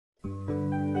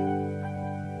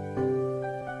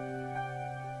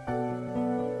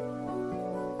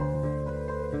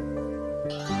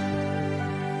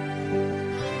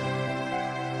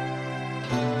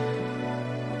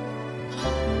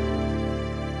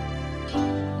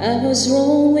I was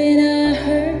wrong when I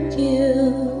hurt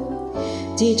you.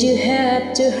 Did you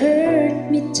have to hurt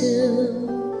me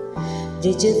too?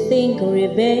 Did you think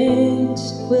revenge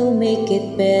will make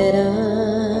it better?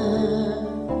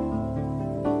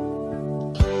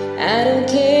 I don't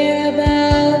care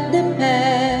about the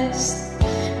past,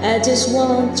 I just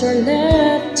want our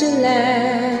love to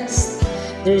last.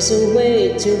 There's a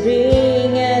way to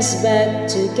bring us back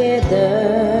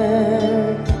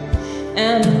together.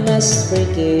 I must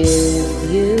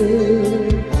forgive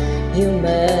you, you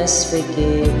must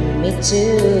forgive me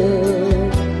too.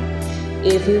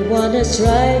 If we wanna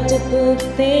try to put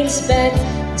things back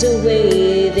the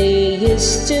way they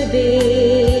used to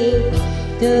be,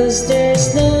 'cause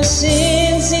there's no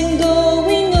sense in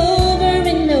going over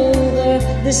and over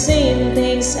the same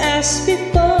things as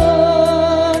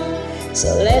before. So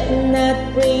let's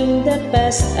not bring the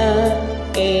past up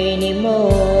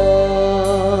anymore.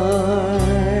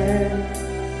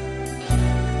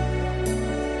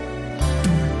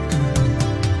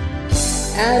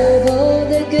 Out of all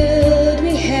the good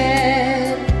we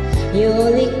had, you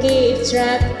only gave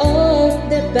track of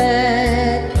the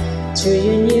bad. True,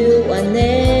 you knew I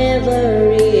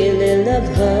never really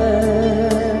loved her.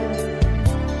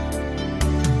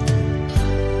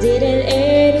 Didn't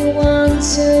anyone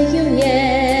tell you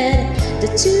yet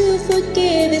that to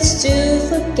forgive is to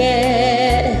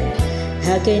forget?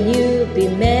 How can you be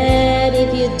mad if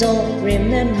you don't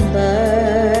remember?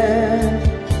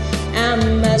 I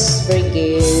must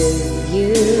forgive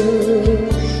you,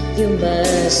 you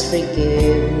must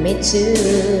forgive me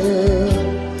too.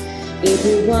 If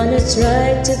we wanna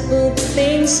try to put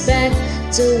things back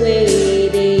the way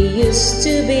they used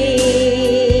to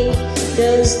be,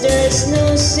 'cause there's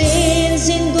no sense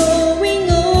in going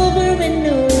over and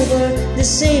over the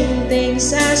same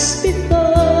things as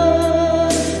before.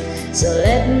 So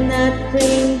let's not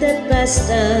bring the past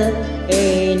up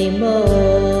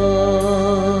anymore.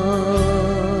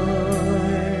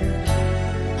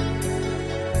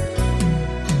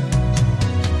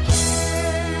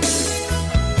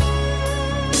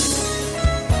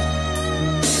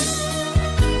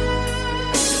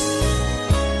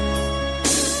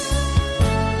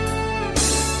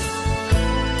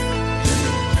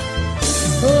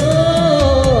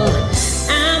 Oh,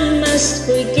 I must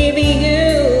forgive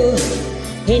you,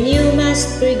 and you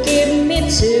must forgive me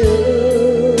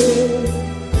too.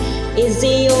 It's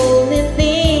the only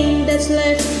thing that's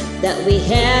left that we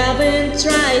haven't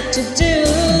tried to do.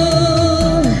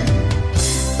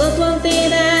 But one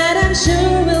thing that I'm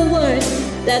sure will work,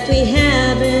 that we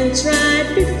haven't tried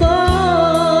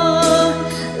before.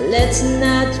 Let's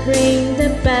not bring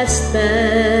the past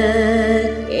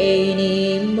back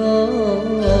anymore.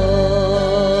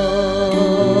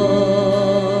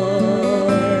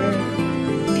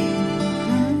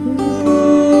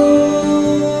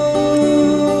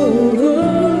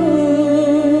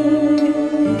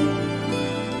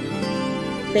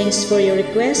 Thanks for your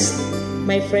request,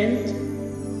 my friend.